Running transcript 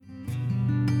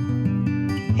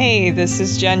Hey, this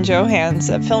is Jen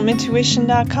Johans at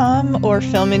filmintuition.com or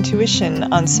Film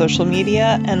Intuition on social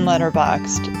media and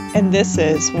Letterboxd. And this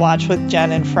is Watch with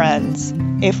Jen and Friends.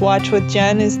 If Watch with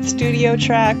Jen is the studio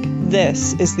track,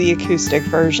 this is the acoustic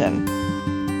version.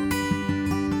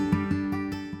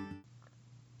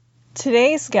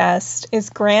 Today's guest is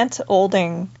Grant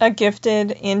Olding, a gifted,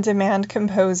 in-demand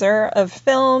composer of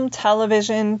film,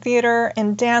 television, theater,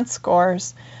 and dance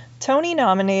scores.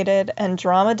 Tony-nominated and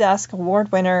Drama Desk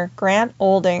Award winner Grant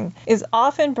Olding is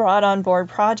often brought on board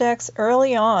projects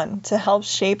early on to help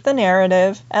shape the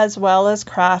narrative as well as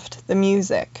craft the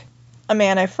music. A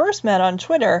man I first met on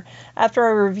Twitter after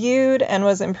I reviewed and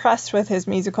was impressed with his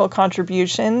musical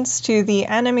contributions to the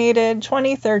animated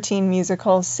 2013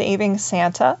 musical Saving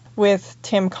Santa with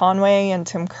Tim Conway and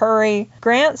Tim Curry.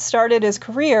 Grant started his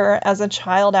career as a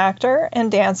child actor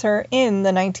and dancer in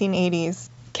the 1980s.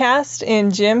 Cast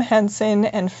in Jim Henson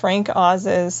and Frank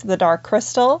Oz's The Dark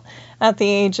Crystal at the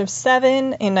age of 7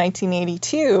 in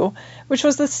 1982, which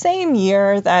was the same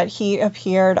year that he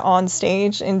appeared on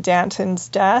stage in Danton's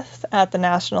Death at the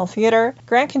National Theatre,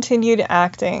 Grant continued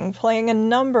acting, playing a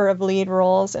number of lead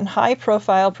roles in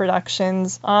high-profile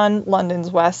productions on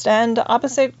London's West End,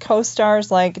 opposite co-stars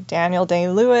like Daniel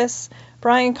Day-Lewis,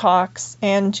 Brian Cox,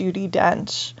 and Judi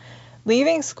Dench.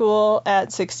 Leaving school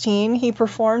at 16, he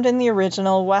performed in the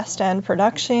original West End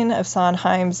production of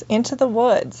Sondheim's Into the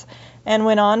Woods and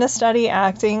went on to study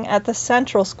acting at the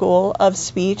Central School of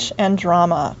Speech and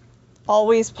Drama.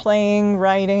 Always playing,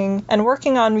 writing, and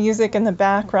working on music in the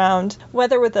background,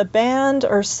 whether with a band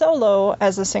or solo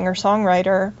as a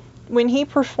singer-songwriter. When he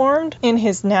performed in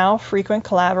his now frequent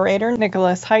collaborator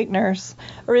Nicholas Hytner's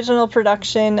original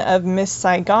production of Miss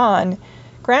Saigon,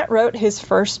 Grant wrote his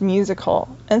first musical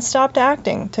and stopped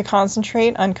acting to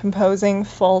concentrate on composing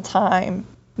full-time.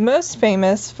 Most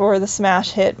famous for the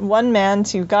smash hit One Man,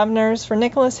 Two Governors for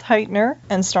Nicholas Hytner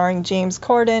and starring James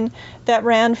Corden that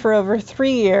ran for over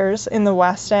 3 years in the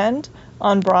West End,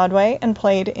 on Broadway, and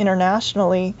played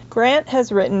internationally, Grant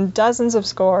has written dozens of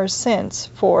scores since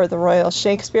for the Royal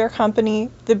Shakespeare Company,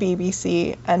 the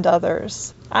BBC, and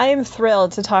others. I am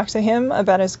thrilled to talk to him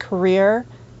about his career,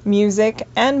 music,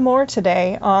 and more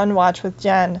today on Watch with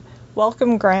Jen.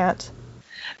 Welcome, Grant.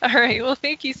 All right, well,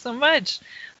 thank you so much.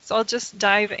 So I'll just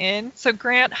dive in. So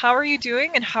Grant, how are you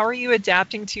doing and how are you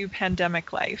adapting to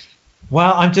pandemic life?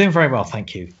 Well, I'm doing very well,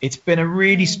 thank you. It's been a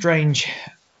really strange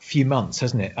few months,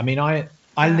 hasn't it? I mean, I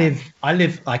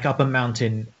live like up a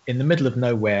mountain in the middle of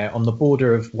nowhere on the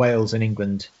border of Wales and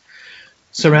England,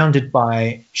 surrounded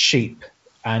by sheep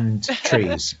and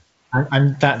trees.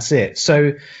 And that's it.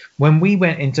 So when we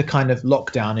went into kind of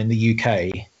lockdown in the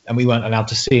UK and we weren't allowed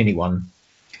to see anyone,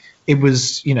 it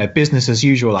was, business as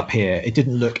usual up here. It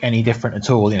didn't look any different at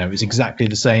all. It was exactly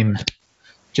the same,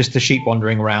 just the sheep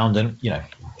wandering around, and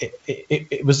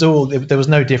it was all. There was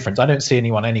no difference. I don't see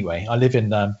anyone anyway. I live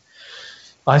in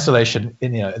isolation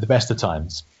in the best of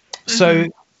times. Mm-hmm. So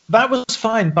that was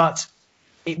fine, but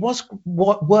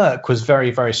work was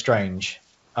very, very strange.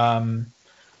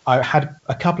 I had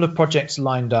a couple of projects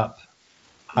lined up.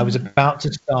 I was about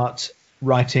to start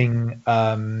writing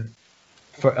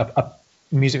for a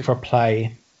music for a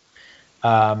play,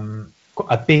 a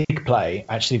big play.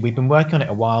 Actually, we've been working on it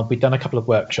a while. We'd done a couple of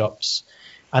workshops,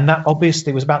 and that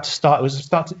obviously was about to start. It was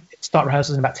start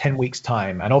rehearsals in about 10 weeks'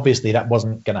 time, and obviously that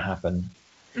wasn't going to happen.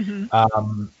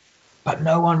 Mm-hmm. But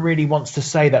no one really wants to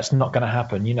say that's not going to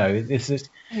happen. This is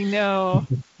I know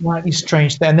slightly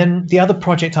strange. And then the other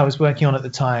project I was working on at the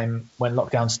time when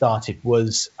lockdown started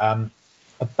was a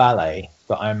ballet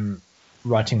that I'm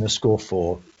writing the score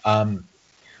for. I've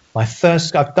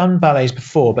done ballets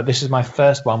before, but this is my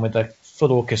first one with a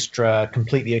full orchestra,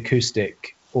 completely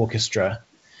acoustic orchestra,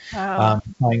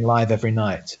 playing live every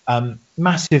night.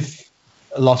 Massive,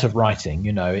 a lot of writing.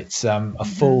 It's a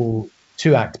full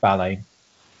 2-act ballet.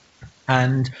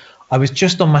 And I was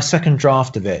just on my second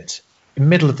draft of it,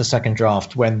 middle of the second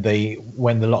draft, when the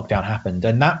lockdown happened,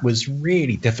 and that was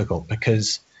really difficult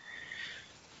because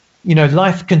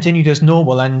life continued as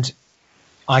normal, and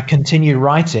I continued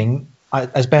writing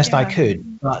as best I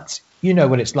could. But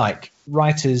what it's like,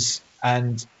 writers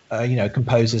and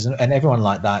composers and everyone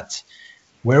like that.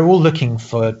 We're all looking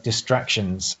for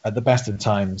distractions at the best of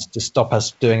times to stop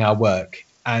us doing our work,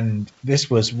 and this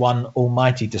was one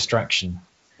almighty distraction.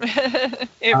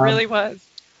 It really was.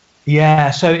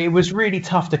 Yeah, so it was really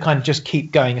tough to kind of just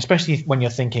keep going, especially when you're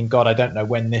thinking, God, I don't know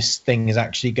when this thing is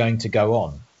actually going to go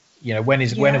on. When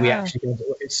are we actually going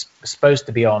to? It's supposed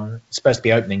to be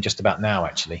opening just about now,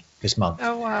 actually, this month.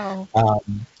 Oh wow!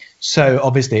 So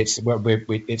obviously it's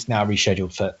now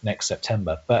rescheduled for next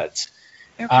September, but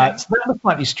so that was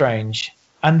slightly strange.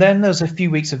 and then there's a few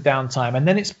weeks of downtime, and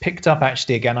then it's picked up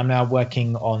actually again. I'm now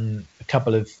working on a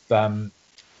couple of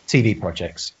TV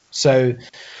projects. So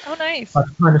Oh, nice.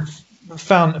 I've kind of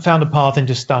found a path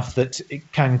into stuff that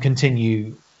it can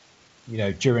continue,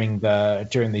 during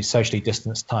these socially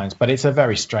distanced times. But it's a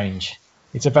very strange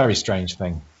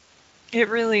thing. It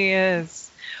really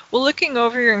is. Well, looking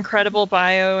over your incredible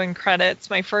bio and credits,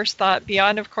 my first thought,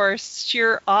 beyond, of course,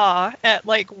 sheer awe at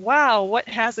like, wow, what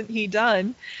hasn't he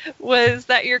done, was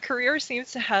that your career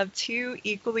seems to have two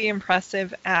equally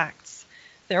impressive acts.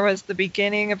 There was the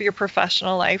beginning of your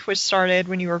professional life, which started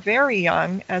when you were very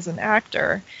young as an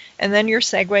actor, and then your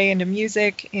segue into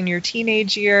music in your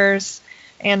teenage years,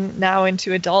 and now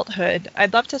into adulthood.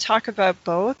 I'd love to talk about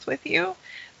both with you,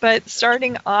 but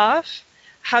starting off,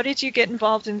 how did you get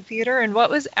involved in theater, and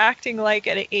what was acting like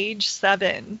at age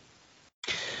 7?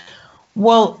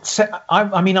 Well,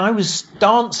 I was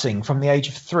dancing from the age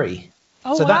of 3.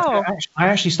 Oh, So wow. I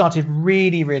actually started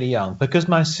really, really young because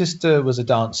my sister was a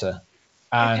dancer,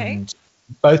 Okay. and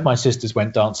both my sisters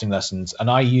went dancing lessons, and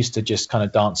I used to just kind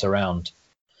of dance around.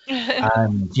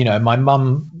 And my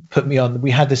mum put me on. We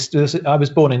had this. I was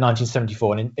born in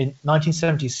 1974, and in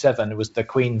 1977 it was the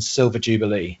Queen's Silver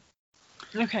Jubilee,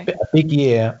 Okay. a big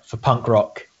year for punk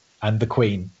rock and the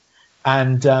Queen.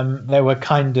 And there were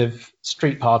kind of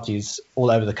street parties all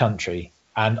over the country,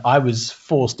 and I was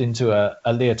forced into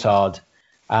a leotard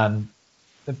and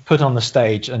put on the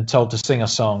stage and told to sing a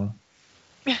song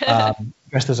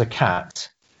dressed as a cat,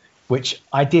 which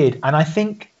I did. And I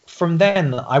think from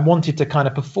then I wanted to kind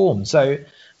of perform. So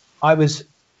I was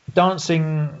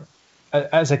dancing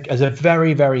as a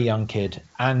very, very young kid,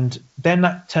 and then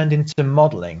that turned into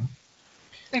modeling,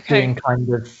 doing Okay. kind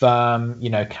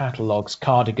of catalogs,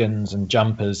 cardigans and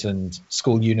jumpers and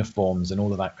school uniforms and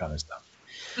all of that kind of stuff.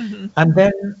 Hmm. And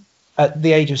then at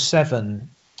the age of 7,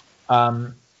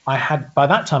 by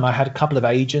that time I had a couple of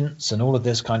agents and all of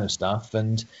this kind of stuff,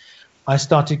 and I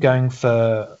started going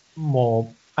for more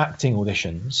acting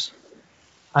auditions,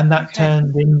 and that Okay.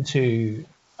 turned into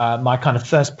my kind of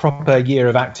first proper year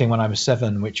of acting when I was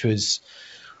 7, which was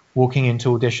walking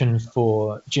into audition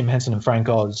for Jim Henson and Frank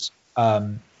Oz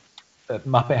at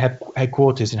Muppet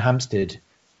headquarters in Hampstead.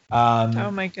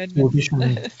 Oh my goodness.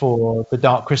 Audition for The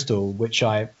Dark Crystal, which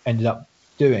I ended up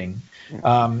doing,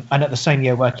 and at the same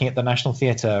year working at the National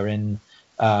Theatre in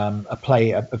a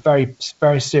play, a very,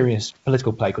 very serious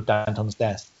political play called Danton's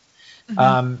Death.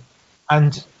 Mhm.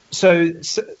 And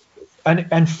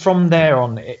and from there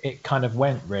on, it kind of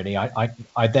went really.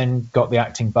 I then got the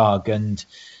acting bug and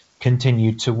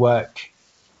continued to work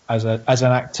as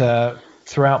an actor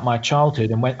throughout my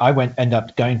childhood, and ended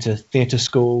up going to theatre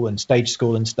school and stage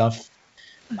school and stuff.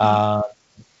 Mhm.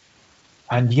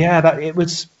 And yeah,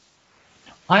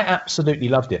 I absolutely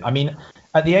loved it. I mean,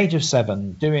 at the age of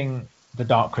 7, doing The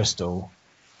Dark Crystal,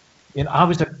 I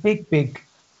was a big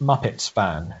Muppets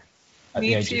fan at the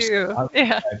Me age of too. 7.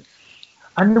 Yeah.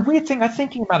 And the weird thing, I'm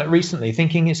thinking about it recently,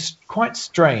 thinking it's quite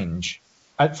strange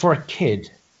for a kid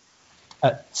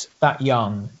at that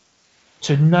young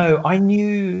to know. I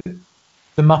knew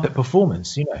the Muppet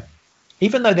performance,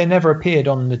 even though they never appeared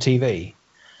on the TV.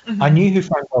 I Mhm. knew who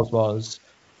Frank Oz was.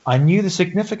 I knew the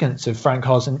significance of Frank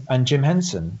Oz and Jim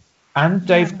Henson and Yeah.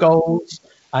 Dave Gold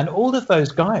and all of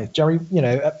those guys, Jerry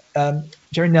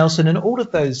Nelson and all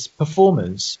of those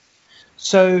performers.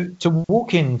 So to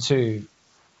walk into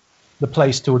the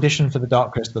place to audition for the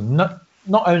Dark Crystal, not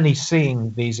only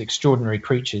seeing these extraordinary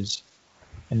creatures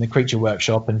in the Creature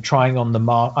Workshop and trying on the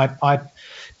mask. I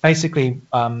basically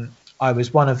I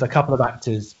was one of a couple of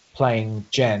actors playing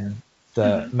Jen,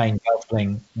 the Mhm. main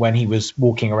Gelfling, when he was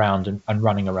walking around and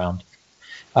running around.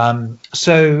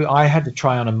 So I had to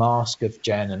try on a mask of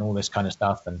Jen and all this kind of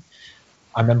stuff. And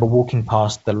I remember walking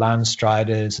past the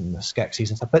Landstriders and the Skeksis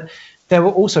and stuff, but there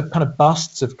were also kind of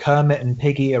busts of Kermit and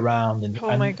Piggy around,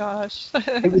 Oh my and gosh.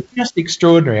 it was just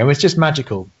extraordinary. It was just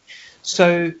magical.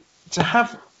 So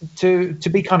to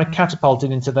be kind of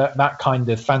catapulted into that kind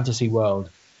of fantasy world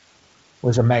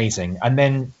was amazing. And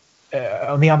then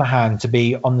on the other hand, to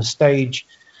be on the stage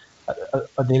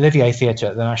at the Olivier Theatre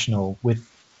at the National with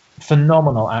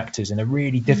phenomenal actors in a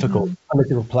really difficult Mhm.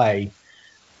 political play,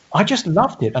 I just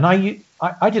loved it. And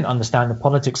I didn't understand the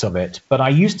politics of it, but I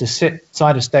used to sit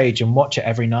side of stage and watch it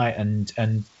every night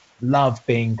and love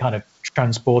being kind of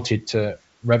transported to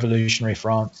revolutionary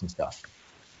France and stuff.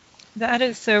 That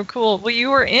is so cool. Well,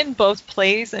 you were in both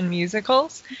plays and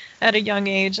musicals at a young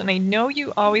age, and I know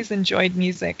you always enjoyed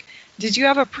music. Did you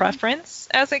have a preference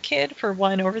as a kid for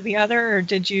one over the other, or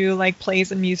did you like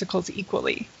plays and musicals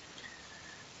equally?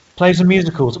 Plays and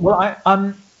musicals. Well, I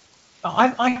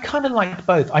kind of liked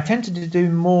both. I tended to do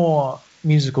more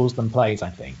musicals than plays, I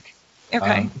think.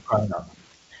 Okay. Growing up,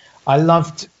 I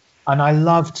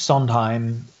loved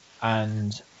Sondheim,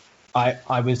 and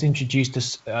I was introduced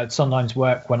to Sondheim's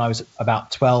work when I was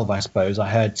about 12, I suppose. I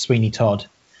heard Sweeney Todd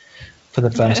for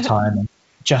the first time, and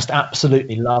just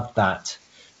absolutely loved that.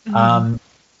 Mhm.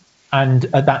 And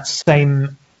at that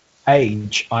same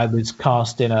age, I was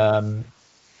cast in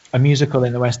a musical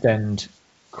in the West End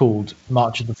called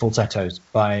March of the Falsettos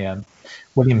by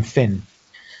William Finn,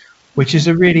 which is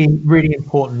a really, really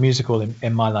important musical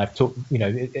in my life.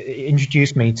 It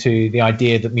introduced me to the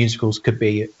idea that musicals could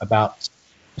be about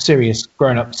serious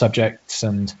grown-up subjects,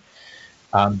 and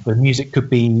the music could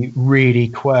be really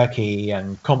quirky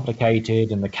and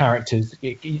complicated, and the characters.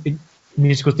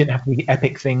 Musicals didn't have to be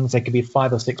epic things; they could be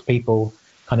 5 or 6 people,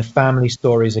 kind of family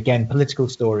stories, again, political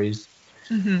stories.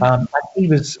 Mhm. And he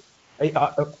was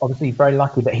obviously very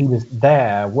lucky that he was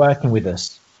there working with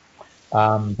us,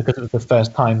 because it was the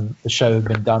first time the show had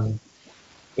been done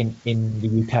in the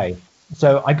UK.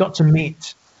 So I got to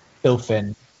meet Bill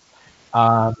Finn.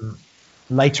 Um,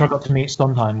 Later, I got to meet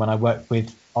Sondheim when I worked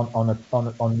with on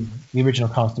the original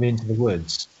cast of Into the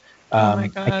Woods. Oh my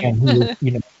God.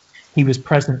 Again, he was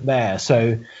present there.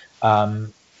 So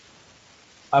um,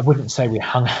 I wouldn't say we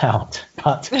hung out,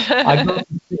 but I got to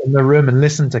sit in the room and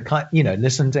listen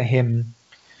to him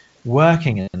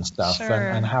working and stuff, Sure.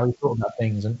 and how he thought about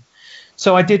things. And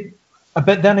so I did.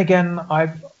 But then again,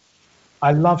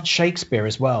 I loved Shakespeare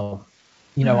as well.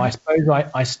 I Mhm. suppose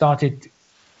I started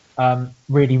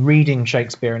really reading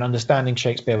Shakespeare and understanding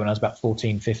Shakespeare when I was about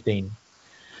 14, 15.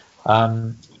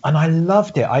 And I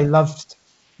loved it. I loved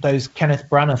those Kenneth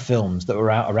Branagh films that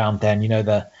were out around then,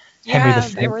 the Henry Yeah,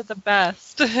 they V. were the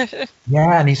best.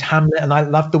 Yeah, and his Hamlet. And I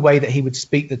loved the way that he would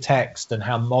speak the text and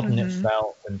how modern it Mhm.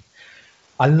 felt. And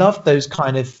I loved the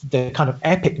kind of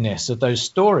epicness of those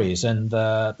stories and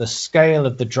the scale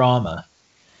of the drama.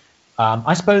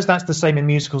 I suppose that's the same in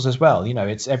musicals as well.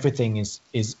 It's everything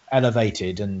is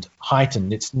elevated and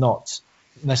heightened. It's not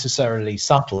necessarily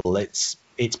subtle. It's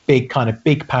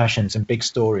big passions and big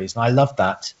stories, and I love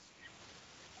that.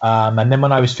 And then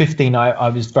when I was 15, I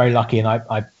was very lucky, and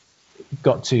I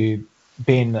got to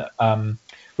be in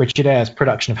Richard Eyre's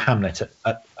production of Hamlet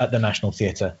at the National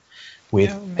Theatre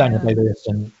with Oh Daniel man. Day-Lewis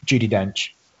and Judi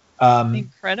Dench. Um,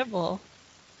 Incredible.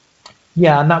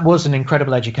 Yeah, and that was an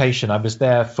incredible education. I was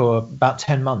there for about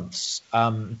 10 months,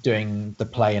 doing the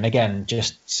play. And again,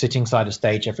 just sitting side of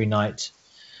stage every night,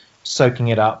 soaking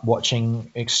it up, watching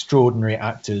extraordinary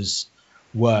actors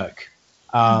work.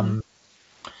 Mhm. Um,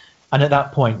 and at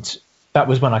that point, that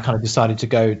was when I kind of decided to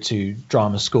go to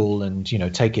drama school and,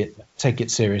 take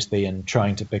it seriously, and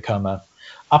trying to become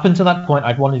up until that point,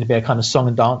 I'd wanted to be a kind of song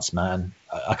and dance man,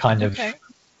 a kind of Okay.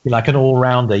 like an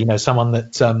all-rounder, someone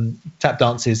that tap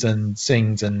dances and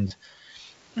sings and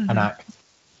Mhm. act.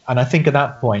 And I think at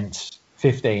that point,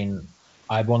 15,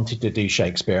 I wanted to do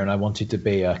Shakespeare, and I wanted to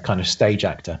be a kind of stage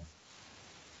actor.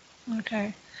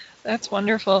 Okay. That's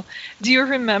wonderful. Do you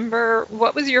remember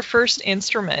what was your first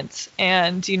instrument?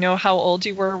 And do you know how old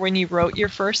you were when you wrote your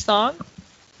first song?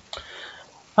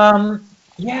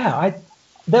 Yeah,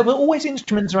 there were always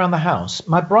instruments around the house.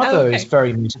 My Oh, brother is okay.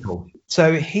 very musical,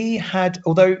 so he had,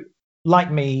 although like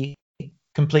me,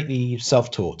 completely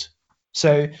self-taught.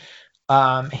 So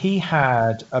he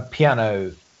had a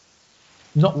piano.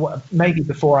 Maybe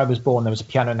before I was born, there was a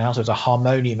piano in the house. There was a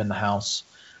harmonium in the house.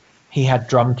 He had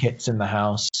drum kits in the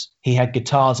house. He had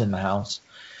guitars in the house.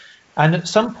 And at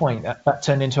some point, that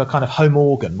turned into a kind of home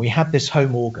organ. We had this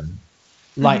home organ,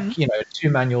 Hmm. like, 2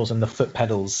 manuals and the foot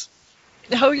pedals,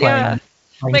 Oh, yeah. playing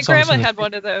playing My songs grandma from the had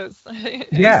one of those. I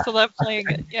yeah, used to love playing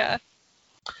it. Yeah.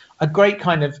 a great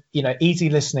kind of easy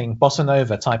listening bossa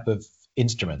nova type of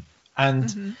instrument. And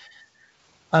Hmm.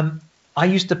 um, I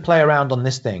used to play around on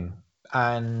this thing,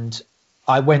 and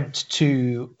I went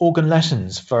to organ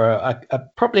lessons for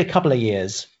probably a couple of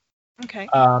years, Okay.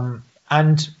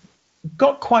 and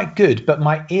got quite good, but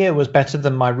my ear was better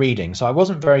than my reading. So I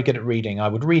wasn't very good at reading. I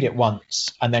would read it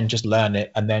once and then just learn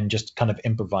it and then just kind of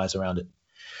improvise around it.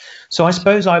 So I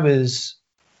suppose I was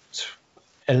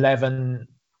 11,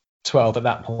 12 at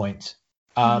that point.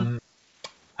 Hmm. Um,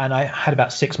 and I had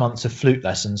about 6 months of flute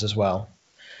lessons as well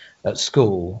at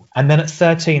school. And then at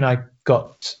 13, I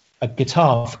got a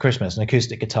guitar for Christmas, an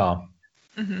acoustic guitar.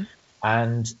 Hmm.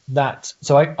 And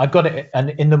so I got it.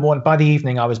 And in the morning, by the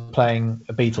evening, I was playing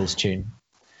a Beatles tune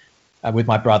with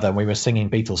my brother, and we were singing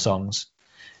Beatles songs.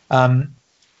 Um,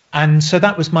 and so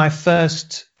that was my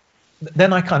first.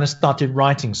 Then I kind of started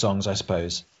writing songs, I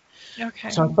suppose. Okay.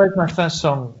 So I suppose my first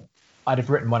song I'd have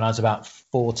written when I was about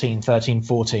 13,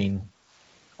 14.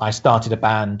 I started a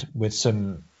band with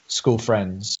some school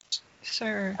friends,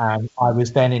 Sure. And I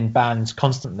was then in bands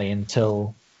constantly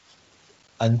until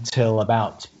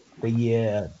about the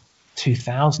year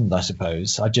 2000, I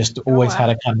suppose. I just Oh, always had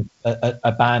wow. a kind of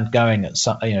a band going at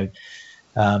some,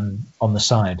 on the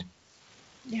side.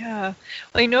 Yeah.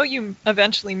 Well, I know you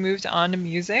eventually moved on to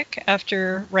music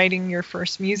after writing your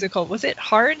first musical. Was it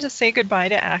hard to say goodbye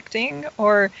to acting,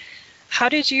 or how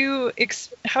did your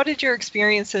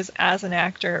experiences as an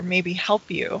actor maybe help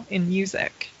you in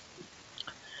music?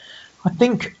 I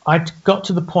think I'd got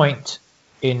to the point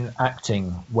in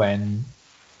acting when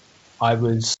I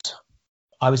was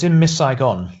I was in Miss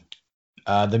Saigon,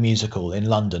 the musical in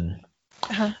London,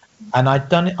 Uh-huh. and I'd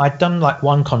done like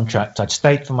one contract. I'd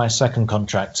stayed for my second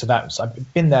contract, so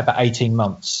I'd been there about 18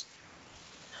 months,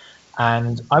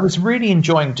 and I was really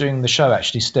enjoying doing the show.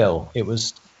 Actually, still, it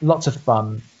was lots of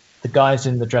fun. The guys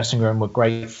in the dressing room were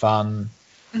great fun.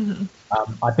 Mhm.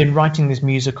 I've been writing this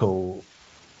musical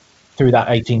through that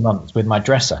 18 months with my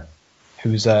dresser,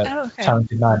 who's a Oh, okay.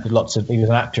 talented man. He was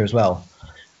an actor as well.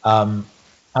 Um,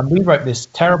 and we wrote this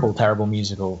terrible, terrible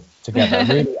musical together,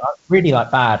 really, really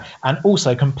like bad, and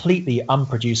also completely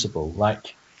unproducible,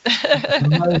 like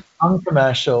the most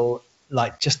uncommercial,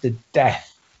 like just a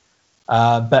death.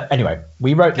 But anyway,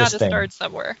 we wrote Got this to thing. start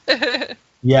somewhere.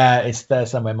 Yeah, it's there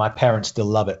somewhere. My parents still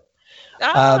love it.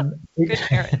 Ah, Um, good it,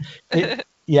 parents.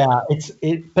 yeah,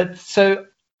 but so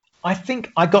I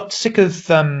think I got sick of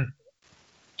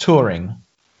touring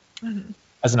Mhm.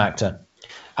 as an actor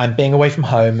and being away from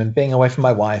home and being away from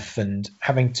my wife and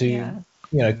having to,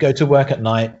 Yeah. go to work at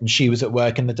night, and she was at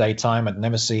work in the daytime. I'd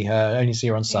never see her, only see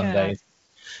her on Yeah. Sundays.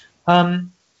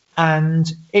 Um,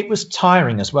 and it was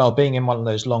tiring as well. Being in one of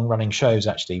those long running shows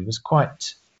actually was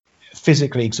quite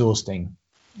physically exhausting.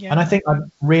 And I Yeah. think I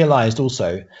realized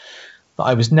also that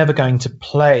I was never going to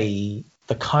play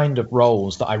the kind of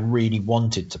roles that I really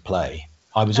wanted to play.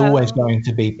 I was always Oh. going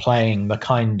to be playing the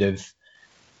kind of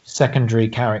secondary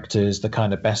characters, the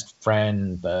kind of best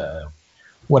friend,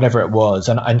 whatever it was.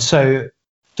 And so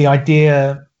the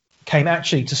idea came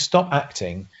actually to stop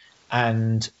acting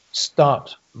and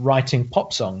start writing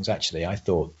pop songs. Actually, I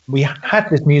thought we had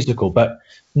this musical, but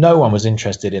no one was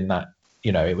interested in that.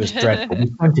 It was dreadful.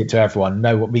 We sent it to everyone.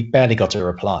 No, we barely got a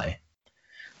reply.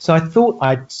 So I thought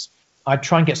I'd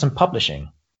try and get some publishing.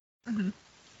 Mhm.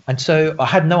 And so I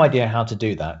had no idea how to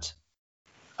do that.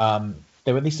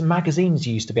 There were these magazines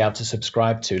you used to be able to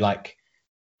subscribe to, like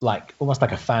almost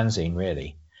like a fanzine,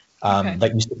 really. Okay.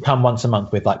 That used to come once a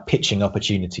month with like pitching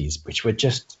opportunities, which were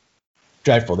just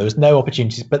dreadful. There was no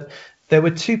opportunities, but there were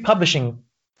two publishing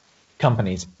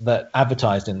companies that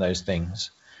advertised in those things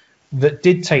that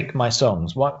did take my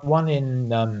songs. One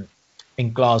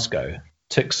in Glasgow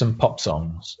took some pop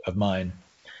songs of mine,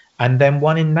 and then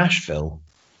one in Nashville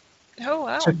Oh,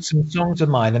 wow. took some songs of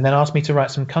mine and then asked me to write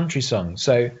some country songs.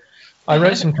 So I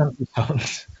wrote some country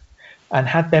songs and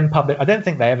had them published. I don't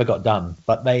think they ever got done,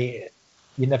 but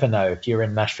you never know. If you're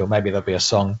in Nashville, maybe there'll be a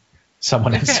song,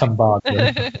 someone in Okay. some bar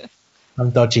doing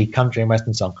some dodgy country and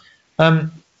western song.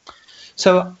 Um,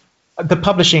 so the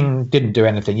publishing didn't do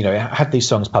anything. I had these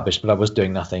songs published, but I was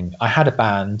doing nothing. I had a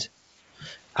band,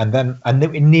 and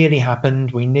it nearly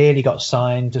happened. We nearly got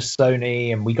signed to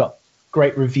Sony, and we got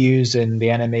great reviews in the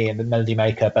NME and the Melody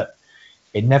Maker, but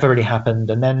it never really happened.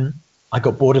 And then I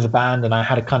got bored of the band, and I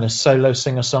had a kind of solo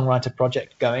singer-songwriter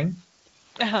project going.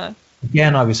 Uh-huh.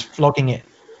 Again, I was flogging it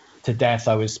to death.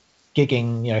 I was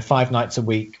gigging, 5 nights a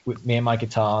week with me and my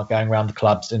guitar, going around the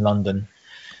clubs in London,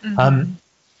 Mhm.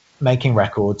 making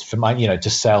records for to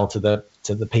sell to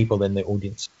the people in the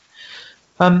audience.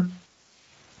 And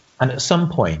at some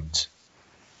point,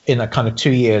 in a kind of 2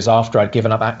 years after I'd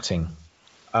given up acting,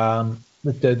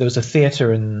 there was a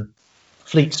theatre in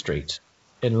Fleet Street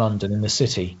in London, in the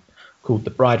city, called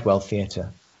the Bridewell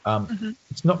Theatre. Mhm.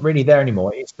 It's not really there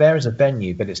anymore. It's there as a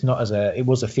venue, but it's not it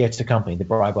was a theatre company, the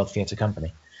Bridewell Theatre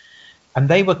Company. And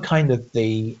they were kind of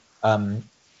they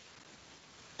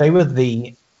were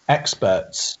the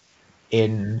experts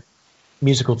in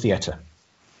musical theatre,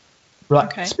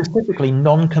 like Okay. specifically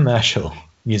non-commercial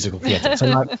musical theatre. So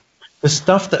like the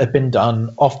stuff that had been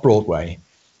done off Broadway.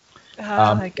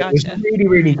 Ah, It was gotcha. really,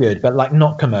 really good, but like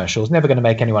not commercials, never going to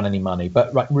make anyone any money,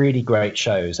 but like really great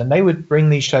shows. And they would bring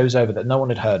these shows over that no one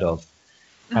had heard of,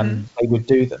 Mhm. and they would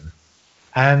do them.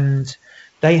 And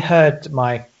they heard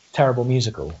my terrible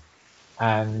musical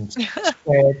and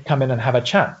they'd come in and have a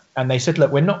chat. And they said,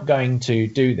 look, we're not going to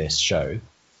do this show,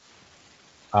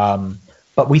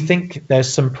 but we think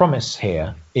there's some promise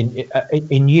here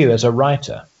in you as a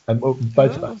writer, and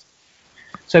both of Ooh. us.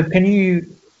 So can you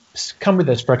come with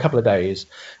us for a couple of days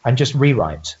and just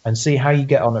rewrite and see how you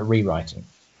get on at rewriting?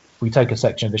 We take a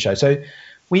section of the show. So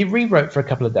we rewrote for a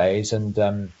couple of days, and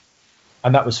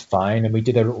that was fine. And we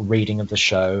did a little reading of the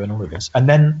show and all of this. And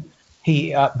then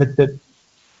the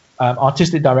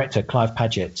artistic director, Clive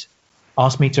Paget,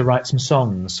 asked me to write some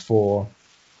songs for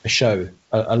a show,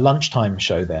 a lunchtime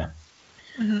show there,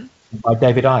 by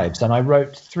David Ives. And I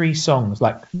wrote 3 songs.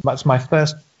 Like, that's my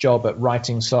first job at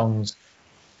writing songs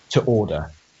to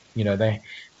order. You know,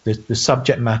 the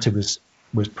subject matter was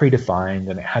predefined,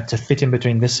 and it had to fit in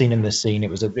between this scene and this scene. It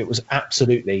was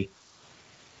absolutely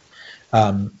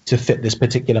to fit this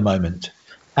particular moment.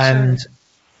 And Sure.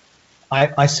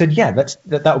 I said, yeah,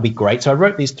 that would be great. So I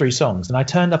wrote these 3 songs, and I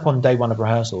turned up on day 1 of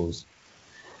rehearsals,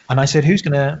 and I said, who's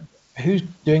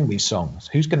doing these songs?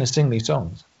 Who's going to sing these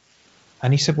songs?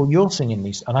 And he said, well, you're singing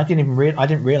these. And I didn't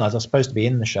realize I was supposed to be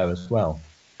in the show as well.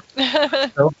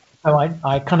 So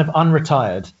I kind of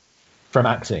unretired from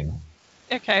acting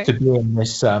Okay. to be in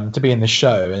this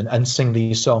show and sing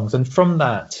these songs. And from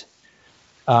that,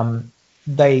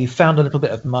 they found a little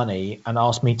bit of money and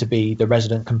asked me to be the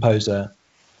resident composer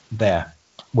there,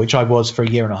 which I was for a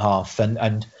year and a half.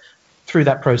 And through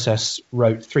that process,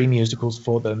 wrote 3 musicals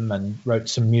for them, and wrote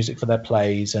some music for their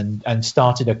plays, and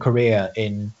started a career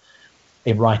in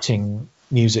writing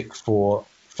music for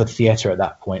theatre at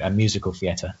that point, and musical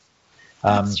theatre.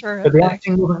 That's But the terrific.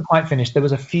 acting wasn't quite finished. There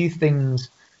was a few things.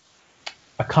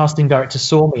 A casting director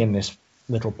saw me in this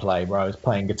little play where I was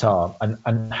playing guitar, and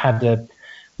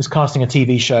was casting a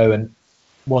TV show, and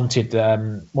wanted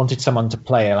someone to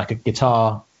play like a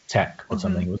guitar tech or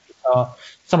something. It was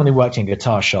someone who worked in a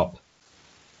guitar shop.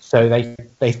 So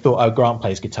they thought, oh, Grant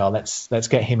plays guitar. Let's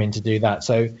get him in to do that.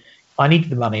 So I needed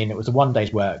the money, and it was a 1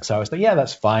 day's work. So I was like, yeah,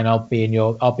 that's fine. I'll be in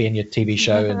your TV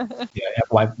show, and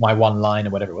have my one line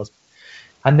or whatever it was.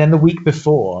 And then the week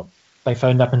before, they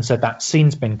phoned up and said that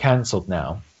scene's been cancelled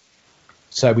now,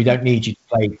 so we don't need you to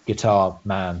play guitar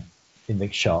man in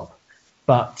the shop.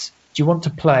 But do you want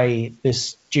to play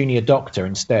this junior doctor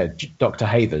instead, Dr.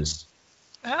 Havers?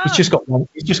 Ah. He's just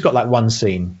got like one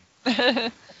scene.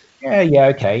 Yeah,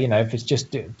 okay. You know, if it's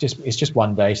just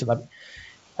 1 day. So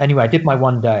anyway, I did my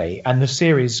 1 day, and the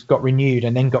series got renewed,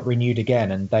 and then got renewed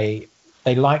again, and they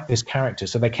liked this character,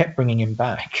 so they kept bringing him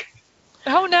back.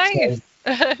 Oh, nice.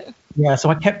 Yeah, so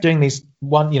I kept doing these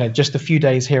just a few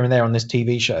days here and there on this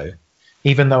TV show,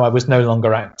 even though I was no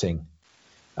longer acting.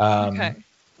 Okay.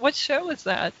 What show was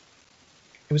that?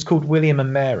 It was called William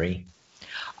and Mary.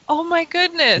 Oh my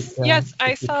goodness. Yes,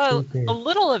 I it's a saw true thing. a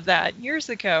little of that years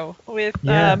ago with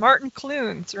Yeah. Martin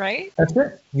Clunes, right? That's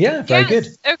it. Yeah, very good.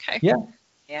 Okay. Yeah,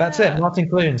 that's it. Yeah. Martin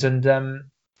Clunes, and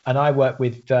I worked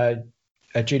with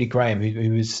Judy Graham,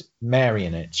 who was Mary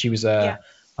in it. She was a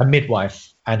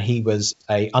midwife, and he was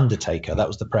a undertaker. That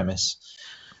was the premise.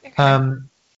 Okay.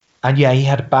 And yeah, he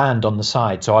had a band on the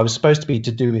side, so I was supposed to be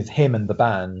to do with him and the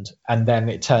band, and then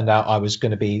it turned out I was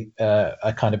going to be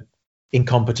a kind of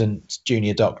incompetent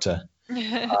junior doctor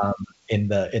in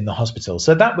the hospital.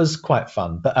 So that was quite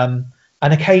fun. But and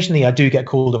occasionally I do get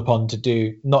called upon to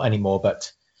do, not anymore,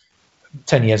 but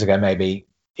 10 years ago maybe,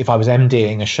 if I was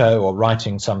MDing a show or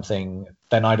writing something,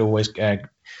 then I'd always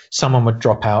someone would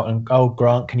drop out and, oh,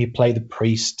 Grant, can you play the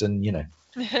priest? And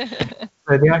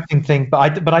so the acting thing,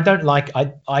 but I don't like.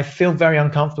 I feel very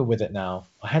uncomfortable with it now.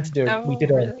 I had to do. We did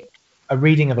really? a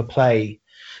reading of a play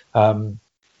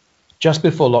just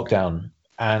before lockdown,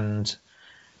 and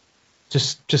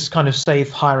just kind of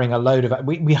save hiring a load of.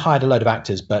 We hired a load of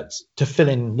actors, but to fill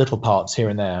in little parts here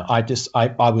and there, I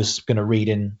was going to read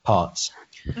in parts.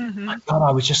 God,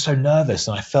 I was just so nervous,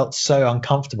 and I felt so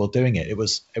uncomfortable doing it. It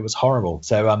was horrible.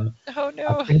 So Oh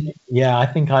no. I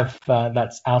think I've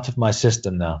that's out of my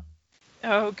system now.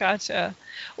 Oh, gotcha.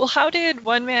 Well, how did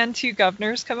One Man, Two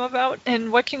Governors come about?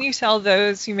 And what can you tell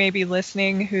those who may be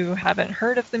listening who haven't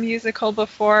heard of the musical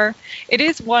before? It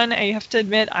is one, I have to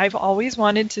admit, I've always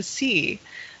wanted to see.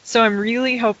 So I'm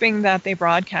really hoping that they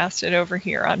broadcast it over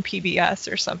here on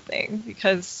PBS or something,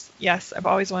 because, yes, I've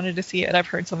always wanted to see it. I've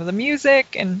heard some of the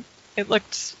music, and it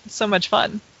looked so much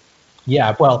fun.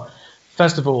 Yeah, well,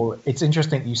 first of all, it's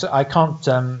interesting. You said I can't.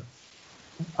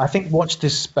 I think watch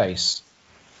this space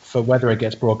for whether it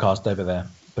gets broadcast over there,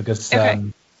 because Okay.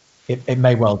 it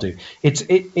may well do.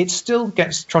 It still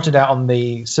gets trotted out on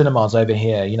the cinemas over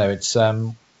here. You know,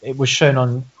 it was shown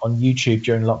on YouTube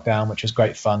during lockdown, which was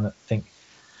great fun. I think.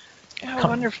 Oh,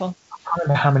 wonderful. I can't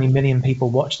remember how many million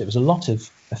people watched it. It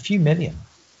was a few million.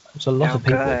 It was a lot Oh, of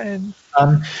people. good.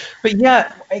 But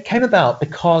yeah, it came about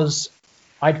because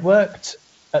I'd worked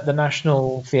at the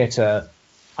National Theatre,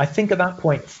 I think at that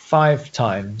point 4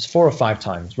 or 5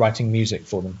 times, writing music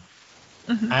for them.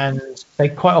 And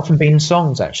they'd quite often been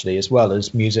songs actually, as well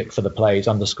as music for the plays,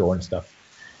 underscore and stuff.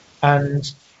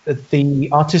 And the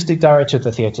artistic director of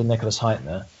the theatre, Nicholas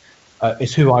Heitner,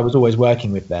 is who I was always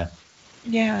working with there.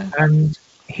 Yeah. And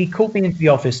he called me into the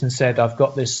office and said, I've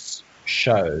got this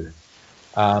show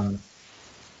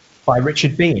by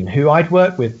Richard Bean, who I'd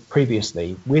worked with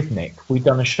previously with Nick. We'd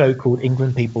done a show called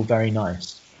England People Very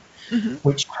Nice,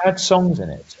 which had songs in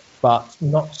it, but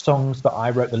not songs that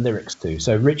I wrote the lyrics to.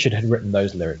 So Richard had written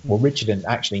those lyrics. Well, Richard and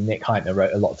actually Nick Heitner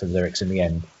wrote a lot of the lyrics in the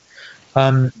end.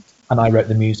 And I wrote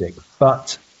the music.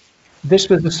 But this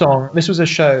was the song, this was a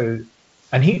show,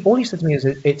 and all he said to me is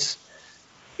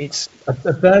it's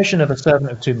a version of A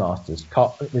Servant of Two Masters,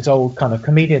 this old kind of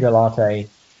Commedia dell'arte,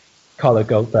 Carlo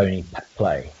Goldoni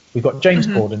play. We've got James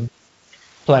Corden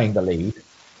playing the lead.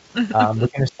 We're going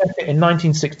to set it in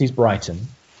 1960s Brighton.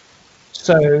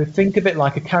 So think of it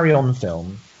like a carry-on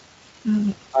film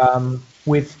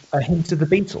with a hint of the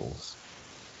Beatles.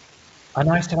 And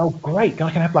I said, oh, great,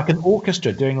 I can have like an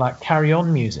orchestra doing like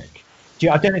carry-on music.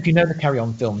 I don't know if you know the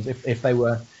carry-on films, if they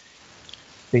were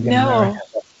big in America.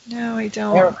 No, I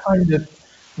don't. They're a kind of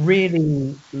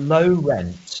really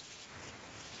low-rent,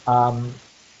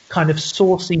 kind of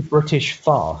saucy British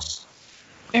farce.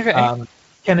 Okay.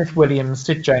 Kenneth Williams,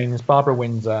 Sid James, Barbara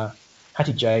Windsor,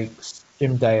 Hattie Jakes,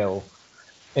 Jim Dale.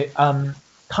 Kind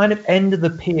of end of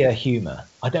the pier humour.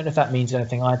 I don't know if that means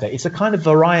anything either. It's a kind of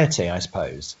variety, I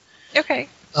suppose. Okay,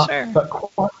 sure. But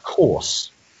quite coarse.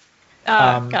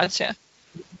 Gotcha.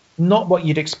 Not what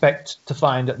you'd expect to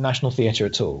find at National Theatre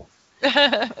at all.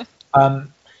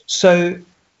 So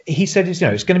he said, it's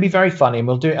going to be very funny, and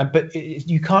we'll do it. But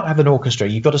you can't have an orchestra.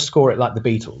 You've got to score it like the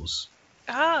Beatles.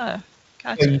 Gotcha.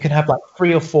 So you can have like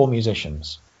 3 or 4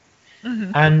 musicians,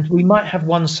 and we might have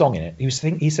one song in it.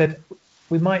 He said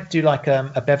we might do like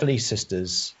a Beverly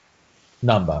Sisters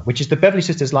number, which is the Beverly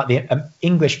Sisters, like the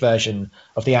English version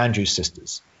of the Andrews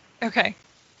Sisters. Okay.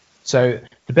 So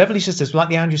the Beverly Sisters, like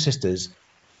the Andrews Sisters,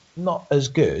 not as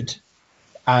good,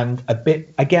 and a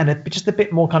bit, again, just a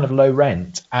bit more kind of low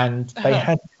rent, and they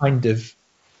had kind of,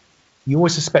 you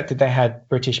always suspected they had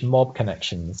British mob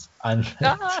connections, and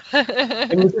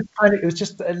it was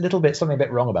just something a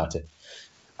bit wrong about it.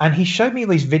 And he showed me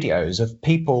these videos of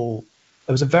people.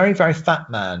 There was a very, very fat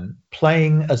man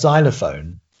playing a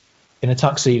xylophone in a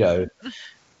tuxedo,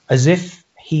 as if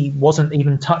he wasn't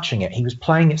even touching it. He was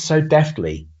playing it so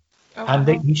deftly.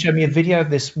 He showed me a video of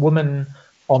this woman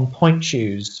on point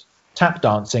shoes tap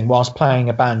dancing whilst playing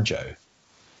a banjo.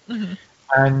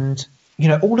 And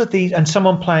all of these, and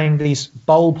someone playing these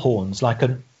bulb horns,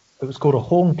 it was called a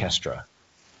horncestra.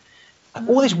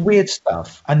 All this weird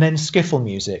stuff, and then skiffle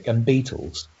music and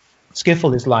Beatles.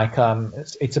 Skiffle is like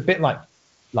it's a bit like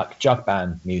jug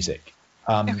band music.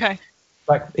 Okay.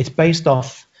 Like it's based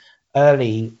off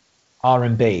early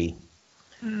R&B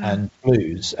and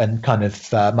blues and kind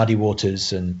of Muddy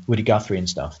Waters and Woody Guthrie and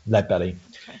stuff, Leadbelly.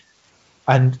 Okay.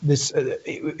 And this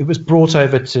it was brought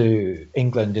over to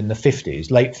England in the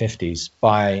 50s, late 50s,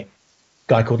 by a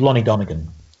guy called Lonnie Donegan,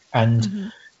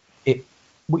 and it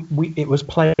was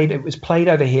played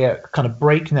over here kind of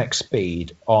breakneck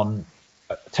speed on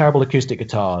terrible acoustic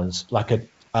guitars, like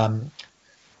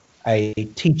a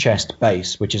T-chest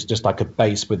bass, which is just like a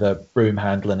bass with a broom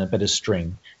handle and a bit of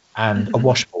string, and a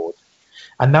washboard,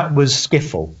 and that was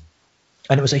skiffle,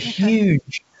 and it was a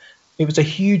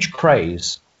huge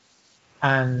craze.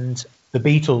 And the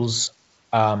Beatles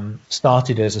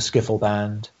started as a skiffle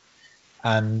band,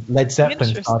 and Led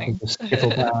Zeppelin started as a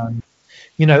skiffle band.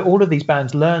 All of these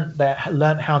bands learned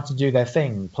how to do their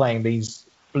thing, playing these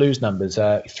blues numbers,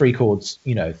 3 chords,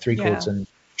 3 chords and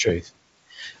truth.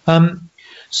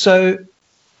 So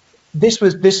this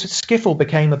skiffle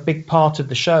became a big part of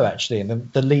the show, actually,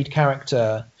 and the lead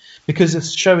character, because the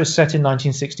show was set in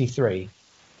 1963.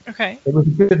 Okay. It was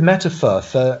a good metaphor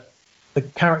for the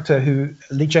character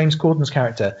James Corden's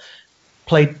character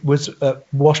was a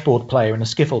washboard player in a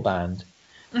skiffle band,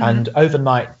 and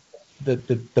overnight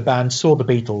the band saw the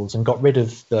Beatles and got rid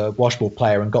of the washboard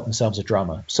player and got themselves a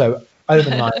drummer. So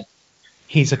overnight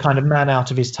he's a kind of man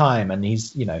out of his time, and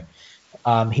he's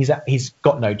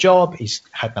got no job, he's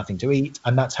had nothing to eat,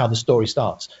 and that's how the story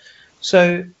starts.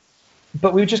 So,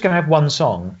 but we were just going to have one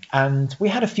song, and we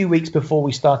had a few weeks before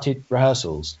we started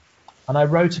rehearsals, and I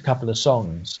wrote a couple of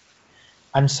songs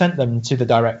and sent them to the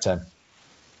director.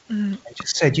 I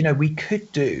just said, we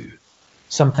could do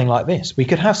something like this. We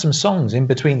could have some songs in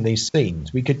between these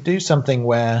scenes. We could do something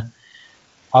where,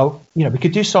 we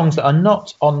could do songs that are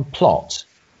not on plot,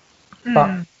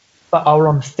 but are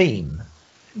on theme.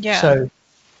 Yeah. So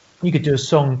you could do a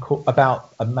song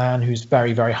about a man who's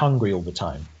very, very hungry all the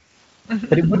time.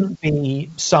 But it wouldn't be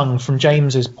sung from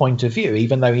James's point of view,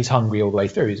 even though he's hungry all the way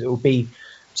through. It would be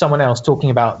someone else talking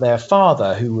about their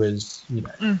father who was, you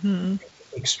know, Mm-hmm.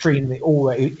 extremely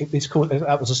always. It's called,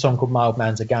 that was a song called Mild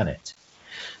Man's a Gannet.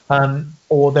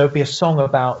 Or there would be a song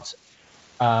about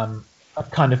a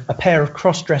kind of a pair of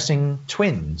cross-dressing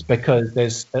twins, because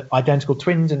there's identical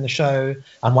twins in the show,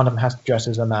 and one of them has to dress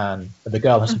as a man. The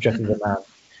girl has to dress as a man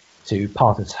to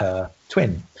part as her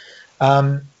twin.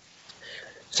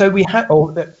 So we have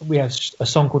a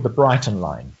song called the Brighton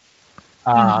Line.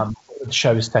 The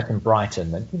show is set in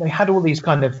Brighton, and they had all these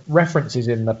kind of references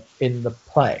in the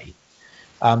play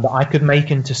that I could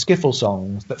make into skiffle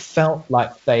songs that felt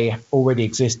like they already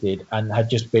existed and had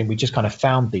just been. We just kind of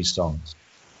found these songs.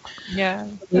 Yeah.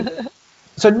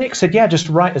 So Nick said, "Yeah, just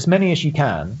write as many as you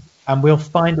can, and we'll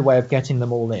find a way of getting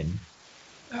them all in."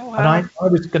 Oh, wow. And I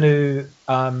was going to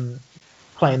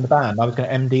play in the band. I was going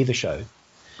to MD the show.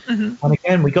 Mm-hmm. And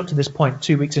again, we got to this point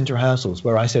 2 weeks into rehearsals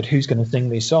where I said, "Who's going to sing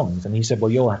these songs?" And he said,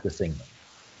 "Well, you'll have to sing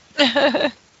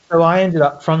them." So I ended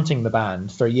up fronting the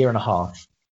band for a year and a half,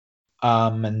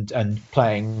 and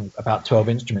playing about 12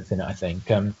 instruments in it, I think.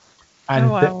 And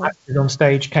the actors on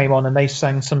stage came on and they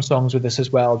sang some songs with us as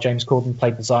well. James Corden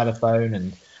played the xylophone,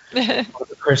 and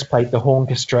Chris played the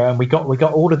horchestra, and we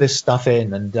got all of this stuff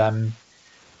in, and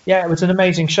yeah, it was an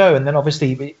amazing show. And then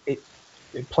obviously it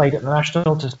played at the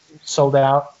National, just sold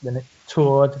out. Then it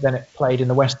toured. Then it played in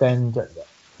the West End,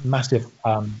 massive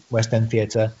West End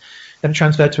theatre. Then it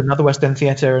transferred to another West End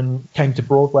theatre and came to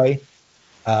Broadway.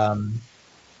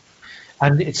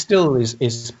 And it still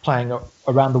is playing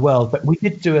around the world. But we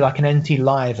did do like an NT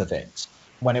Live of it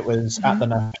when it was at the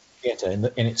National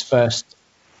Theatre in its first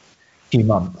few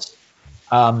months.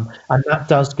 And that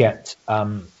does get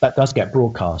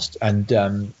broadcast.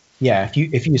 And yeah,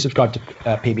 if you subscribe to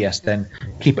PBS, then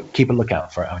keep a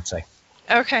lookout for it, I would say.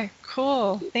 Okay,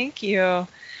 cool. Thank you.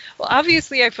 Well,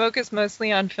 obviously I focus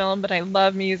mostly on film, but I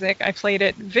love music. I played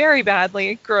it very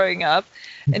badly growing up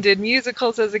and did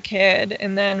musicals as a kid,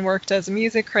 and then worked as a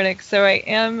music critic. So I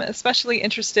am especially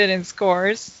interested in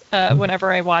scores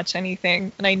whenever I watch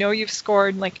anything. And I know you've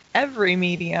scored like every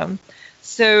medium.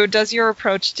 So does your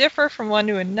approach differ from one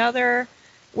to another?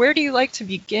 Where do you like to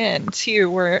begin,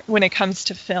 too, when it comes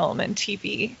to film and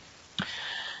TV?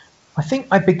 I think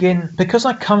I begin, because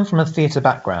I come from a theatre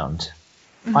background,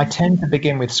 I tend to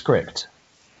begin with script.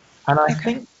 And I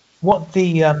think what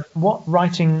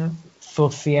writing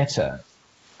for theatre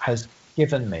has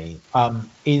given me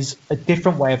is a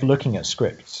different way of looking at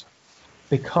scripts.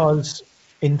 Because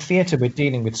in theatre, we're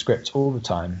dealing with scripts all the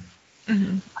time.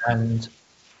 And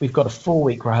we've got a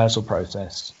 4-week rehearsal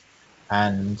process.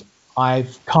 And I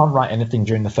can't write anything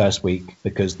during the first week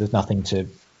because there's nothing to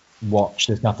watch.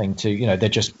 There's nothing to, they're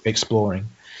just exploring.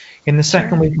 In the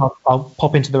second week, I'll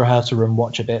pop into the rehearsal room,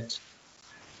 watch a bit,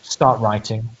 start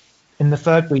writing. In the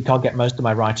third week, I'll get most of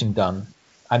my writing done.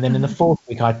 And then in the fourth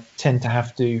week, I tend to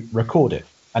have to record it.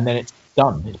 And then it's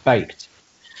done. It's baked.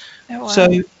 Oh, wow.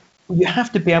 So you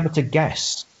have to be able to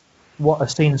guess what a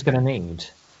scene's going to need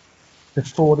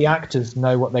before the actors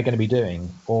know what they're going to be doing,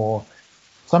 or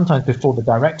sometimes before the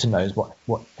director knows what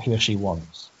he or she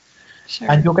wants.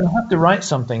 Sure. And you're going to have to write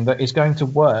something that is going to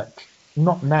work,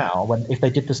 not now, when if they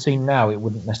did the scene now, it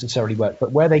wouldn't necessarily work,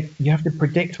 but you have to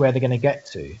predict where they're going to get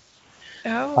to.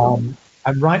 Oh.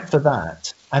 And write for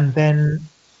that. And then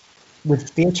with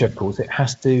theatre, of course, it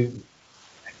has to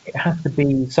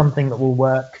be something that will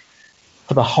work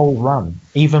for the whole run,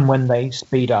 even when they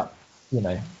speed up,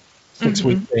 6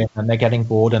 weeks in and they're getting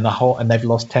bored and they've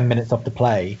lost 10 minutes off the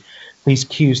play. These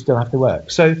cues still have to work.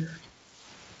 So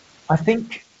I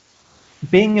think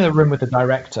being in a room with a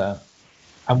director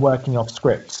and working off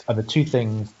scripts are the two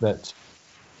things that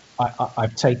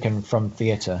I've taken from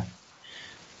theatre.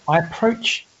 I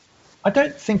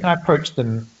don't think I approach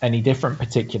them any different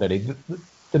particularly.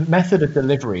 The method of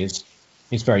delivery is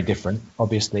very different,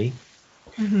 obviously.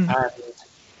 And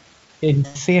in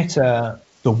theatre,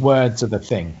 the words are the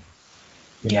thing.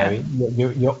 You're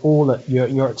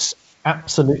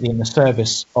absolutely in the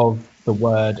service of the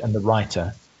word and the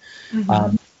writer.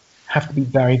 Have to be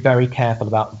very, very careful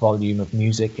about the volume of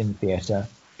music in theatre,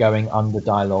 going under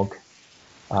dialogue.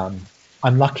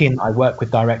 I'm lucky and I work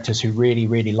with directors who really,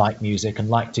 really like music and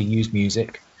like to use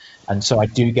music. And so I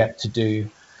do get to do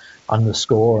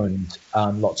underscore and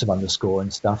lots of underscore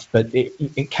and stuff. But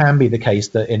it can be the case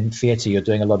that in theatre you're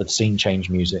doing a lot of scene change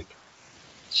music.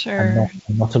 Sure. And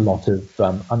not a lot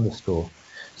of underscore.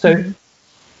 So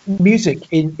music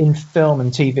in film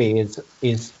and TV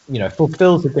is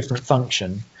fulfills a different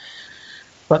function.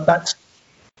 But that's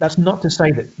not to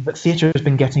say that theatre has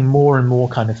been getting more and more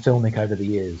kind of filmic over the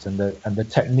years, and the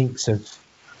techniques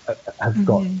have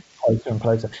got closer and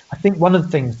closer. I think one of the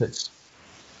things that's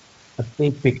a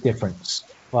big difference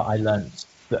what I learnt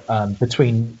that,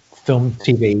 between film,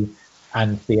 TV,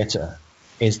 and theatre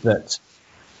is that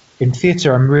in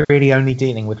theatre I'm really only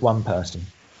dealing with one person,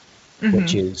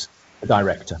 which is the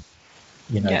director.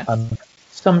 You know, Yes.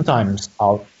 sometimes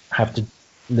I'll have to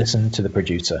listen to the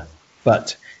producer,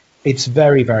 but it's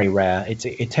very, very rare.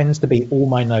 It tends to be all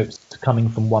my notes coming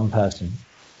from one person,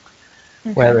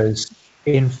 whereas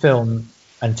in film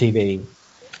and TV,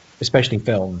 especially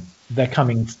film, they're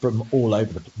coming from all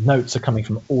over. The notes are coming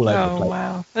from all over the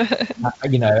place. Oh, wow.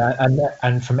 You know,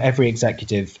 and from every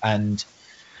executive, and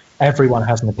everyone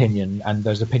has an opinion, and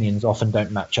those opinions often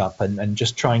don't match up, and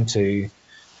just trying to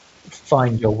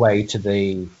find your way to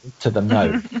the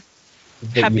note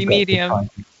that Happy you've got to medium. find.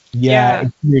 Yeah.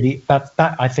 It's really that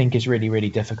I think is really, really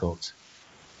difficult.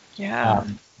 Yeah.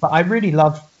 But I really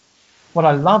love what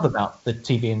I love about the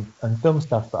TV and film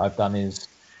stuff that I've done is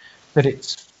that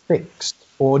it's fixed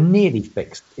or nearly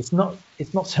fixed. It's not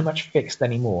so much fixed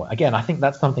anymore. Again, I think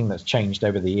that's something that's changed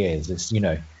over the years. Is, you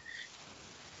know,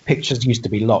 pictures used to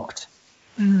be locked,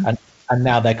 and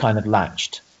now they're kind of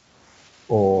latched,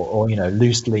 or you know,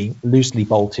 loosely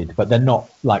bolted, but they're not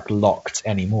like locked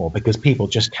anymore because people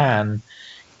just can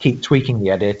keep tweaking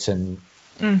the edit and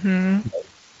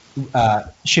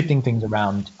shifting things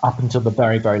around up until the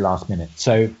very, very last minute.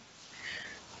 So,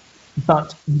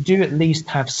 but you do at least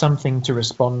have something to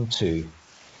respond to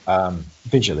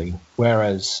visually,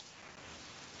 whereas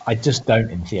I just don't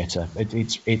in theatre.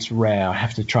 It's rare. I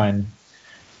have to try and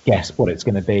guess what it's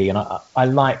going to be, and I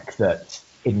like that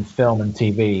in film and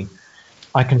TV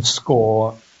I can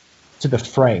score to the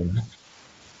frame,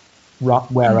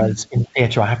 whereas in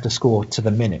theatre I have to score to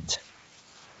the minute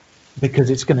because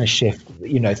it's going to shift.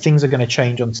 You know, things are going to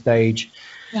change on stage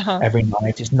every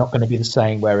night. It's not going to be the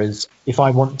same. Whereas if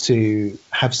I want to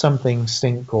have something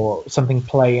sync or something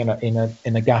play in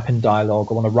a gap in dialogue,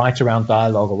 or want to write around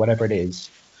dialogue or whatever it is,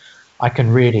 I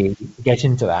can really get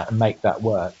into that and make that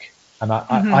work. And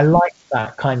I like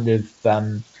that kind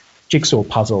of jigsaw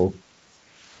puzzle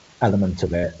element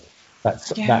of it.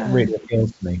 That really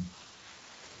appeals to me.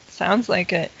 Sounds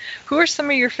like it. Who are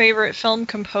some of your favorite film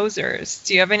composers?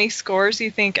 Do you have any scores you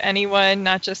think anyone,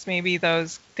 not just maybe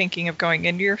those thinking of going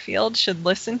into your field, should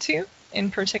listen to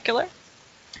in particular?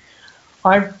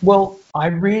 I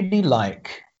really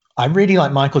like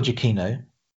Michael Giacchino.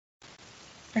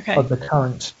 Okay. Of the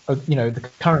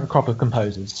current crop of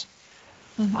composers.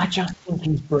 I just think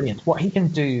he's brilliant. What he can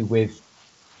do with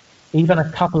even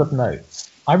a couple of notes.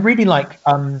 I really like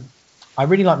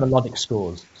melodic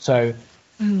scores. So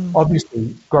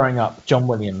obviously, growing up, John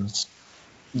Williams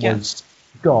was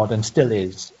God and still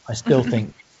is. I still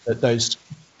think that those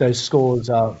scores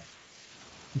are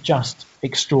just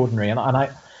extraordinary, and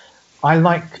I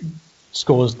like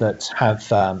scores that have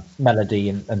melody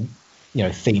and you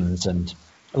know, themes and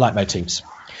leitmotifs.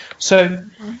 So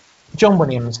John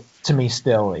Williams to me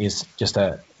still is just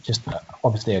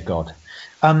obviously a god.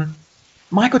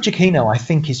 Michael Giacchino I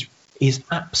think is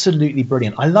absolutely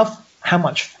brilliant. I love how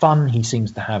much fun he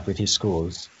seems to have with his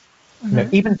scores. You know,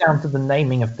 even down to the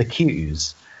naming of the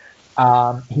cues.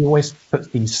 He always puts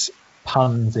these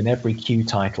puns in every cue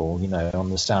title, you know, on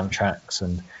the soundtracks,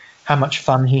 and how much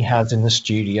fun he has in the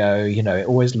studio. You know, it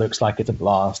always looks like it's a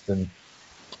blast. And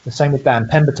the same with Dan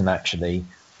Pemberton, actually.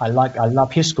 I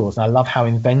love his scores, and I love how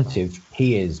inventive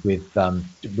he is with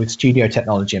studio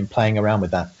technology and playing around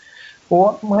with that.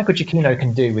 Or what Michael Giacchino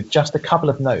can do with just a couple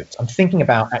of notes. I'm thinking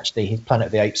about actually his Planet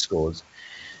of the Apes scores,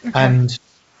 and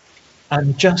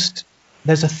just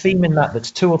there's a theme in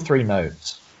that's 2 or 3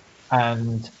 notes,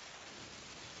 and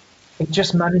it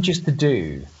just manages to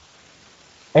do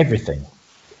everything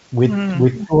with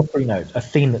 2 or 3 notes. A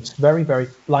theme that's very, very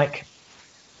like.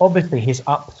 Obviously, his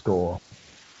Up score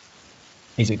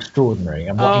is extraordinary,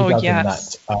 and what he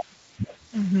does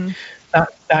in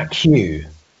that cue,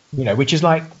 you know, which is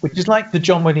like the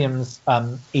John Williams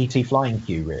E.T. flying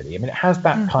cue, really. I mean, it has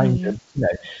that kind of, you know,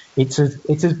 it's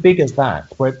as big as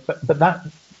that. But that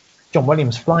John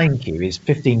Williams flying cue is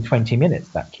 15-20 minutes.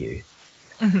 That cue,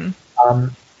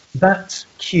 that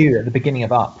cue at the beginning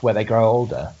of Up, where they grow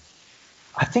older,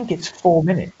 I think it's 4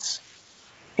 minutes.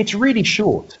 It's really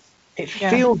short. It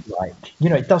feels like, you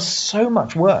know, it does so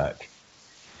much work.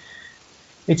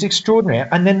 It's extraordinary.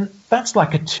 And then that's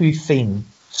like a 2-theme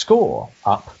score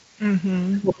Up,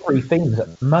 2 or 3 themes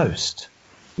at most.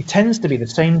 It tends to be the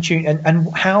same tune,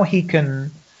 and how he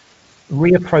can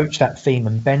reapproach that theme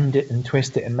and bend it and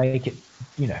twist it and make it,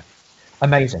 you know,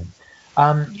 amazing.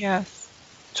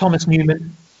 Thomas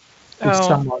Newman is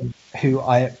someone who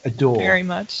I adore very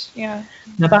much. Yeah.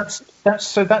 Now that's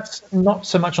not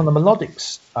so much on the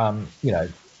melodics,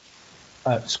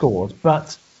 scores,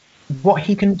 but what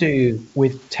he can do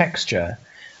with texture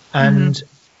and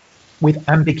with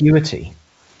ambiguity.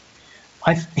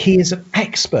 He is an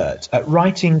expert at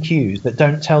writing cues that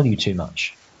don't tell you too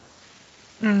much.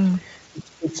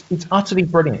 It's utterly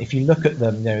brilliant if you look at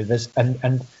them. There's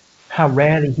and how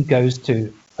rarely he goes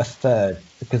to a third,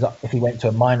 because if he went to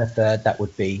a minor third, that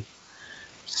would be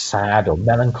sad or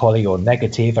melancholy or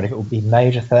negative, and if it would be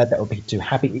major third, that would be too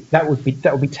happy. That would be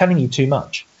telling you too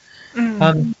much.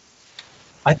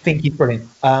 I think he's brilliant.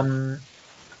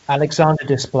 Alexander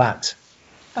Desplat.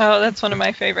 Oh, that's one of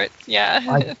my favorites. Yeah.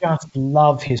 I just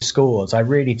love his scores. I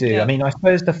really do. Yeah. I mean, I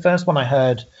suppose the first one I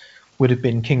heard would have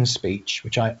been King's Speech,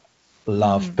 which I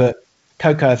love, but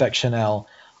Coco Affectionnel,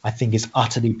 I think, is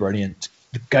utterly brilliant.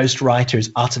 The Ghostwriter is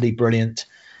utterly brilliant.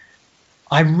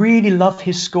 I really love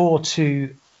his score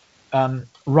to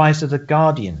Rise of the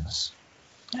Guardians.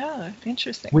 Oh,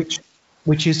 interesting.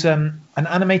 Which is an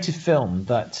animated film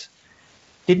that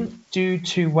didn't do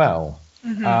too well.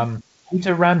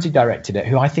 Peter Ramsey directed it,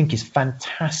 who I think is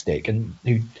fantastic, and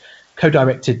who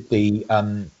co-directed the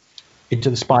Into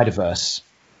the Spider-Verse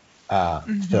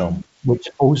film, which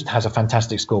also has a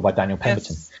fantastic score by Daniel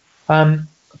Pemberton. Yes.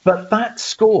 But that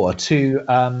score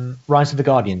to Rise of the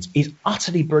Guardians is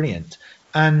utterly brilliant,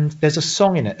 and there's a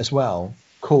song in it as well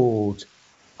called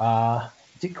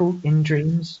is it called In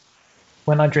Dreams?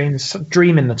 When I Dream,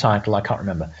 Dream in the title, I can't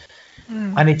remember.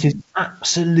 And it is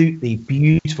absolutely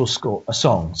beautiful a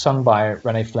song sung by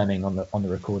Renee Fleming on the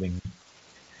recording.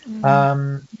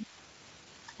 So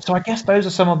I guess those are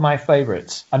some of my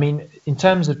favourites. I mean, in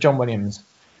terms of John Williams,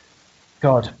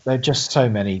 God, there are just so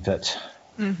many that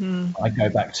I go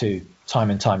back to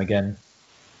time and time again.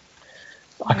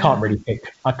 I can't really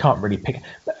pick.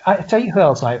 But I tell you who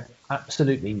else I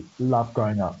absolutely loved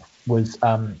growing up was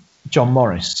John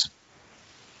Morris,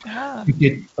 who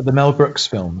did the Mel Brooks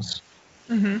films.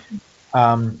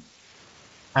 And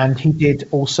he did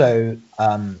also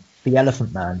The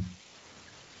Elephant Man,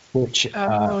 which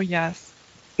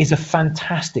is a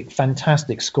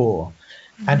fantastic score.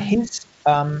 And his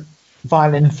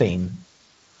violin theme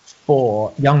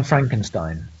for Young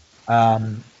Frankenstein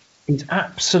is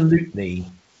absolutely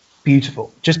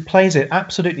beautiful. Just plays it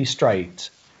absolutely straight.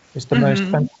 It's the most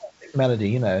fantastic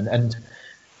melody, and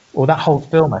that whole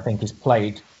film, I think, is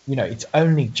played. It's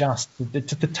only just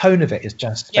the tone of it is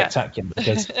just spectacular,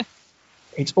 because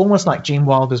it's almost like Gene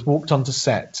Wilder's walked onto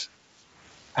set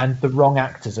and the wrong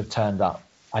actors have turned up,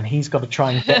 and he's got to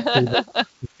try and get through the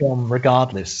film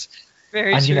regardless.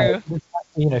 Very true.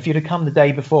 If you'd have come the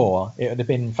day before, it would have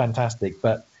been fantastic,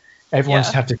 but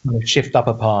everyone's had to kind of shift up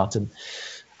a part, and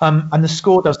the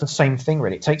score does the same thing.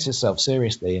 Really, it takes itself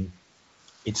seriously, and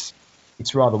it's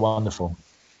rather wonderful.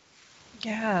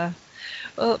 Yeah.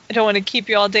 Well, I don't want to keep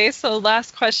you all day, so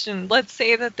last question. Let's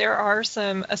say that there are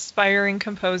some aspiring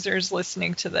composers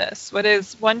listening to this. What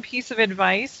is one piece of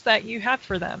advice that you have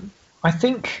for them? I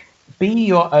think be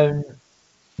your own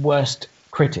worst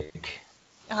critic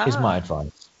is my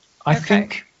advice. I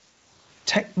think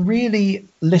really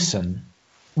listen,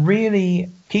 really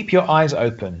keep your eyes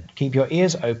open, keep your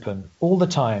ears open all the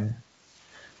time.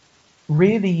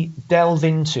 Really delve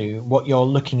into what you're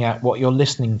looking at, what you're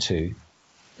listening to.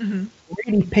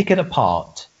 Really pick it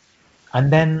apart,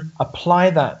 and then apply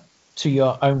that to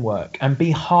your own work, and be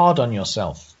hard on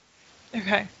yourself.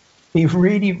 Okay. Be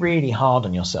really, really hard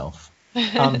on yourself.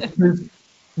 Because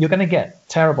you're going to get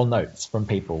terrible notes from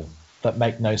people that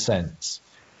make no sense.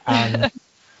 And,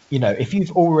 if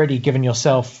you've already given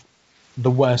yourself the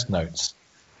worst notes,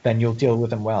 then you'll deal with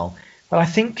them well. But I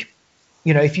think,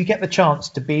 if you get the chance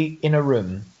to be in a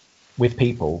room with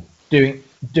people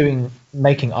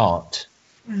making art,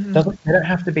 they don't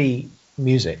have to be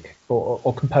music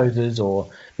or composers or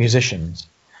musicians.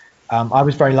 I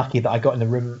was very lucky that I got in the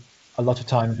room a lot of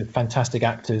times with fantastic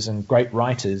actors and great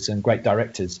writers and great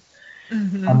directors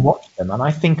and watched them. And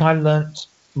I think I learnt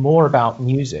more about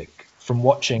music from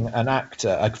watching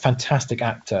a fantastic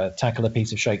actor tackle a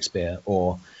piece of Shakespeare,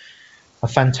 or a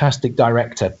fantastic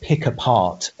director pick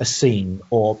apart a scene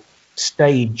or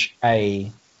stage a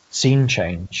scene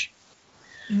change.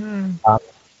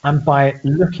 And by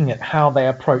looking at how they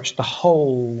approach the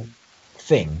whole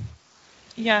thing,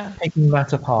 taking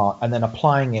that apart and then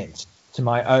applying it to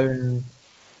my own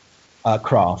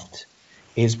craft,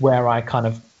 is where I kind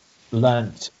of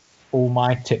learnt all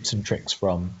my tips and tricks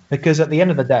from. Because at the end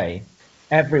of the day,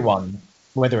 everyone,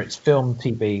 whether it's film,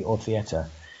 TV or theatre,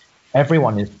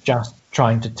 everyone is just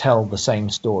trying to tell the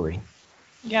same story.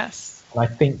 Yes. And I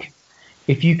think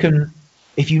if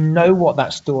you know what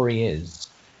that story is,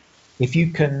 if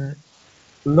you can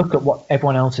look at what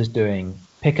everyone else is doing,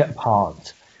 pick it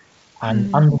apart,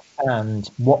 and understand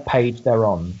what page they're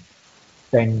on,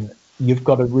 then you've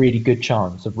got a really good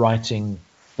chance of writing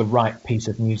the right piece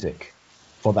of music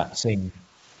for that scene.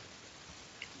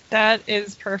 That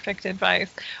is perfect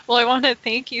advice. Well, I want to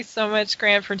thank you so much,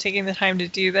 Grant, for taking the time to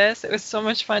do this. It was so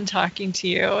much fun talking to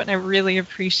you, and I really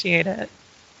appreciate it.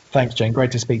 Thanks, Jane.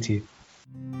 Great to speak to you.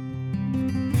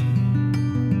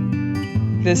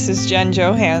 This is Jen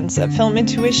Johans at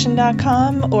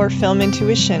filmintuition.com or Film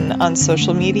Intuition on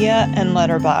social media and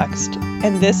Letterboxd.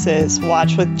 And this is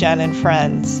Watch with Jen and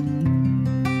Friends.